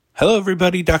Hello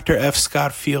everybody, Dr. F.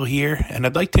 Scott Feil here, and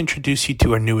I'd like to introduce you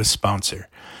to our newest sponsor.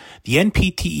 The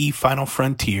NPTE Final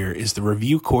Frontier is the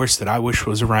review course that I wish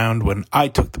was around when I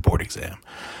took the board exam.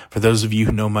 For those of you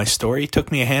who know my story, it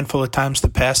took me a handful of times to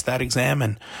pass that exam,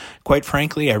 and quite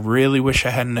frankly, I really wish I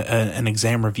had an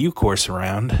exam review course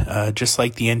around, just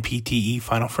like the NPTE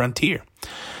Final Frontier.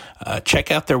 Check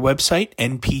out their website,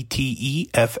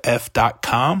 npteff.com,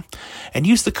 and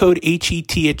use the code HET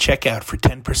at checkout for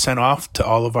 10% off to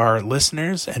all of our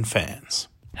listeners and fans.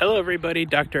 Hello everybody,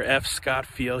 Dr. F. Scott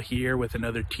Feil here with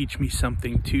another Teach Me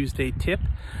Something Tuesday tip.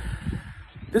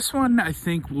 This one I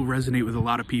think will resonate with a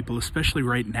lot of people, especially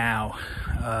right now,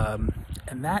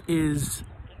 and that is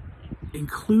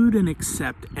include and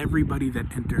accept everybody that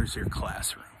enters your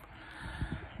classroom.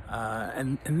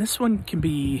 And this one can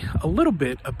be a little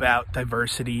bit about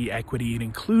diversity, equity, and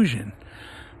inclusion,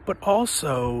 but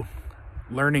also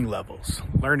learning levels,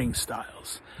 learning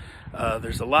styles.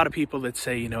 There's a lot of people that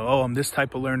say, oh, I'm this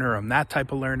type of learner, I'm that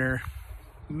type of learner.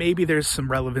 Maybe there's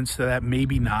some relevance to that,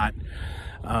 maybe not.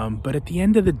 But at the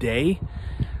end of the day,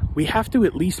 we have to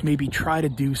at least maybe try to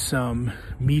do some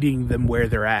meeting them where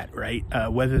they're at, right?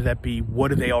 Whether that be what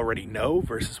do they already know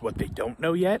versus what they don't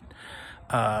know yet.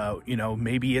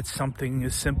 Maybe it's something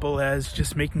as simple as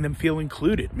just making them feel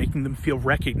included, making them feel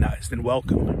recognized and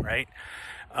welcome, right?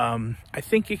 I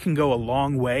think it can go a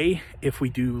long way if we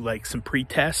do like some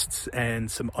pre-tests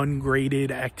and some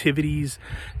ungraded activities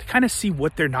to kind of see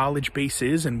what their knowledge base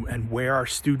is and where our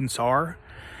students are.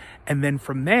 And then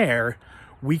from there,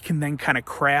 we can then kind of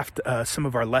craft some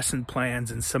of our lesson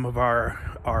plans and some of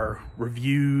our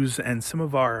reviews and some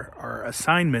of our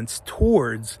assignments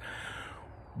towards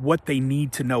what they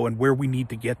need to know and where we need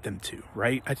to get them to,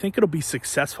 right? I think it'll be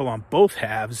successful on both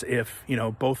halves if,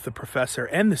 both the professor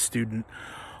and the student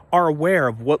are aware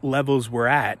of what levels we're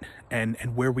at and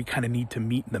where we kind of need to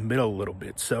meet in the middle a little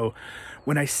bit. So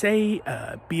when I say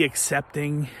be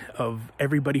accepting of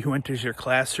everybody who enters your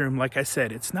classroom, like I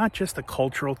said, it's not just a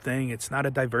cultural thing. It's not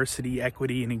a diversity,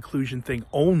 equity, and inclusion thing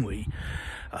only.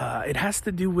 It has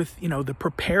to do with, the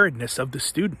preparedness of the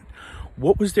student.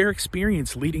 What was their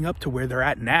experience leading up to where they're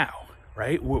at now,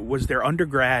 right? Was their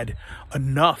undergrad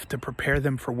enough to prepare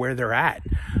them for where they're at?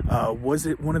 Was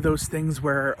it one of those things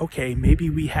where, okay, maybe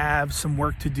we have some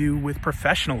work to do with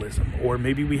professionalism, or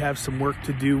maybe we have some work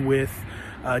to do with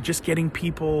just getting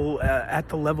people at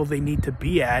the level they need to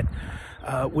be at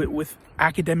with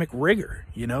academic rigor.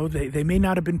 They may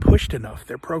not have been pushed enough.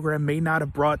 Their program may not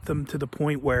have brought them to the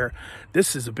point where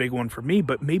this is a big one for me,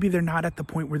 but maybe they're not at the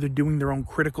point where they're doing their own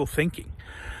critical thinking.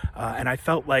 And I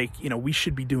felt like, we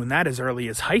should be doing that as early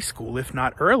as high school, if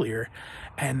not earlier.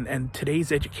 And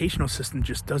today's educational system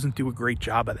just doesn't do a great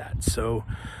job of that. So,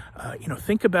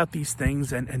 think about these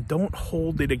things and don't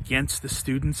hold it against the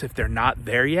students if they're not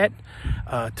there yet.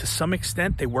 To some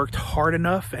extent, they worked hard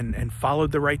enough and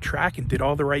followed the right track and did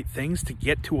all the right things to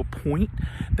get to a point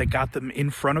that got them in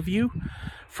front of you.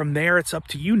 From there, it's up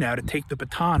to you now to take the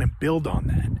baton and build on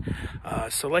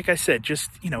that. So like I said, just,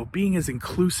 being as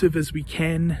inclusive as we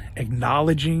can,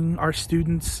 acknowledging our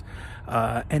students,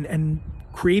 and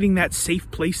creating that safe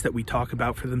place that we talk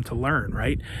about for them to learn,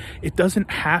 right? It doesn't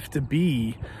have to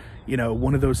be,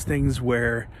 one of those things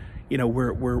where,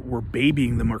 we're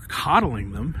babying them or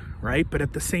coddling them, right? But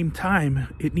at the same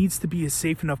time, it needs to be a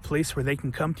safe enough place where they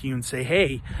can come to you and say,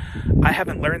 hey, I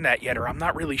haven't learned that yet, or I'm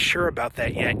not really sure about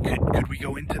that yet. Could we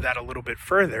go into that a little bit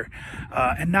further?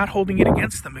 And not holding it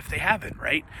against them if they haven't,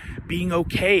 right? Being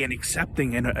okay and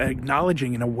accepting and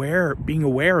acknowledging and being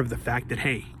aware of the fact that,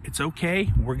 hey, it's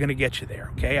okay, we're going to get you there,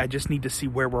 okay? I just need to see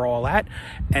where we're all at.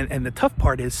 And the tough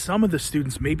part is some of the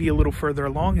students may be a little further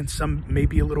along and some may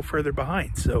be a little further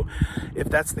behind. So if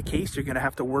that's the case, you're going to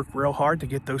have to work real hard to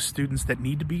get those students that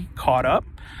need to be caught up.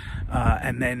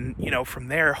 And then, from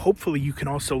there, hopefully you can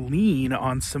also lean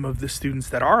on some of the students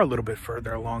that are a little bit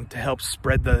further along to help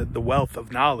spread the wealth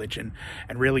of knowledge and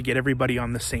really get everybody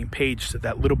on the same page so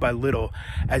that little by little,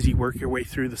 as you work your way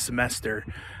through the semester,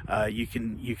 you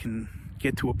can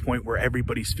get to a point where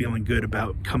everybody's feeling good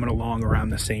about coming along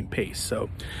around the same pace. So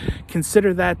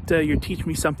consider that your Teach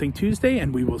Me Something Tuesday,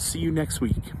 and we will see you next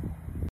week.